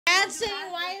Dad's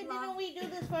saying, why didn't we do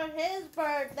this for his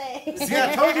birthday? See,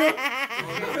 I told you.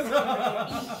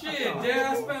 Shit, Dad, I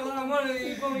spent a lot of money.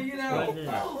 You gonna eat out?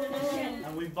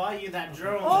 And we bought you that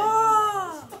drone.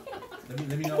 Oh. Let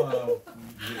me know.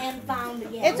 And found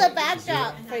again. It's a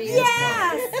backdrop for you.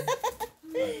 Yes.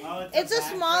 Oh, It's a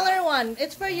smaller one.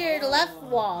 It's for your left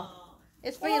wall.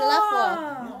 It's for your left wall.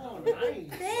 Oh, nice.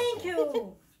 Thank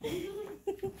you.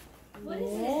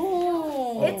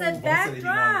 Oh. It's a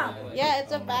backdrop. Yeah,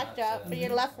 it's a backdrop for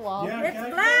your left wall. It's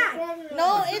black.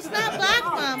 No, it's not black,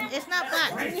 Mom. It's not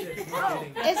black.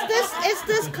 It's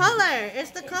this color.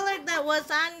 It's the color that was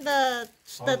on the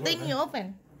thing you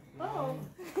opened. Oh.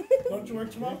 Don't you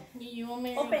work tomorrow? You want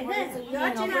me to Open this.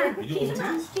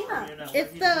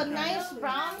 It's the nice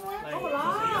brown one.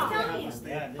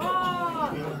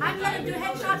 Oh, I'm gonna do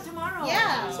headshot tomorrow.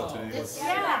 Yeah.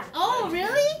 Yeah. Oh,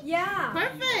 really? Yeah.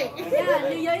 Perfect. Yeah,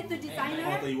 New Year the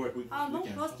designer. You work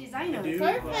Most designer.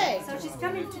 Perfect. So she's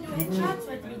coming to do headshots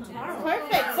with me tomorrow.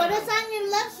 Perfect. Put us on your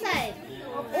left side.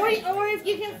 Or if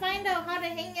you can find out how to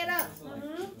hang it up.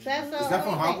 That's all. Is that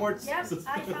from Hogwarts? Yes,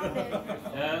 I found it.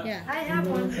 Yeah. I have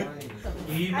one. You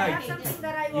I have might. something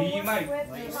that I will You work might. with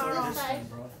tomorrow.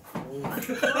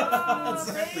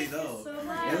 Exactly, though. So It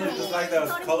much. looks just like the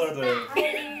color of the. I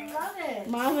love it.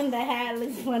 Mom and the hat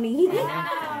looks funny.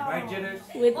 Right, Jenna?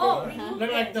 With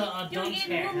Look like the adult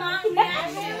hair. I'm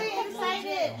really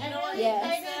excited. I'm really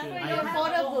excited for your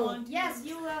photo booth. Yes,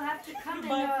 you will have to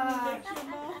come and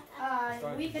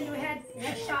we can do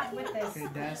headshot with this.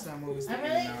 I'm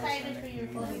really excited for your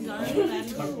photo booth.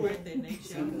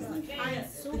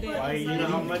 Why, you know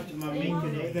how much my made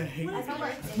today?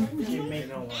 She made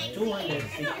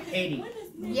 280.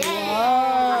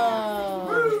 Yeah.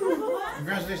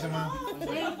 Congratulations, Mom.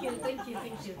 Thank you.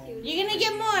 You're gonna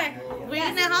get more. We're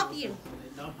gonna help you.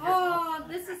 Oh,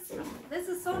 this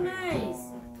is so nice.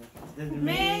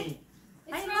 May,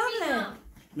 I love it.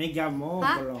 Make got more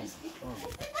Huh? balloons.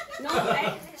 No,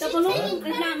 the balloon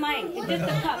is not mine. It's just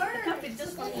the cup. The cup is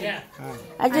just for me. Yeah.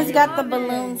 I just got the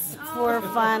balloons for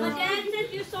But fun. Dad,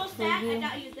 since you're so fat, I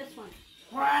got you this one.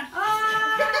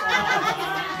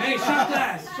 Hey, shot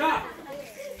glass. Shot.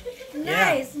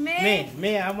 Nice, May.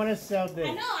 Me, I want to sell this.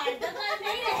 That's why I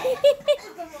made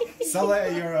it. Sell it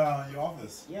at your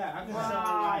office. Yeah, I can sell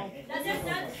online.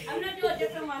 I'm gonna do a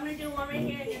different one. I'm gonna do one right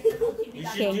here and then the OTV. You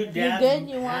That's should do You that. good?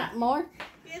 You want more?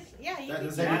 Yeah, you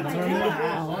Does can that do have that. number?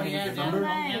 Oh, yeah, Number?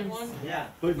 yeah.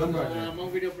 Put his number on there.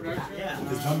 Yeah.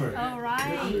 His number. All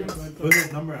right. Put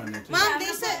his number on there, too. Mom, they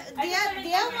said they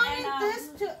wanted this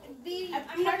to be I'm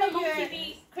part gonna of put your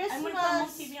TV. I'm gonna put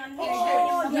Christmas. TV on Oh,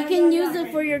 here. You can use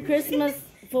it for your Christmas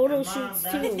photo shoots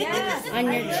too. Yes. On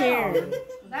your chair.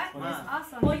 That is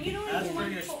awesome. Well, you don't That's even for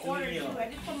want your to order studio. too. I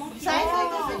just put multi. Size like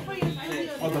this is for your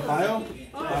studio. Oh, the file? For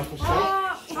sure.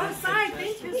 Oh, I'm sorry.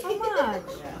 Thank you so much.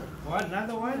 What,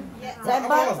 another one? I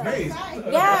thought it was made.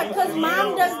 Yeah, because Mom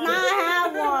does not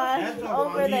have That's one the over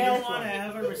one. You there. don't want to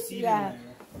have a receipt Yeah. in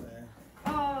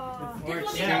Oh, This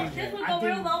will Yeah. go I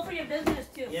real think- well for your business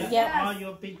too. there. Yeah, Yeah. all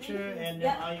your picture and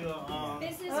Yeah. all your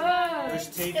This is there's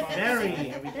tape on very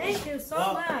everything. thank you so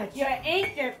Well, much. your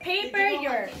ink, your paper,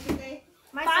 your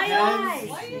My files.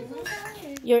 surprise.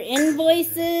 Your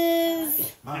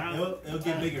invoices. Mom, it'll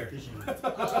get bigger.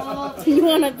 You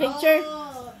want a picture?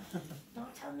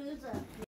 Don't tell Nusa.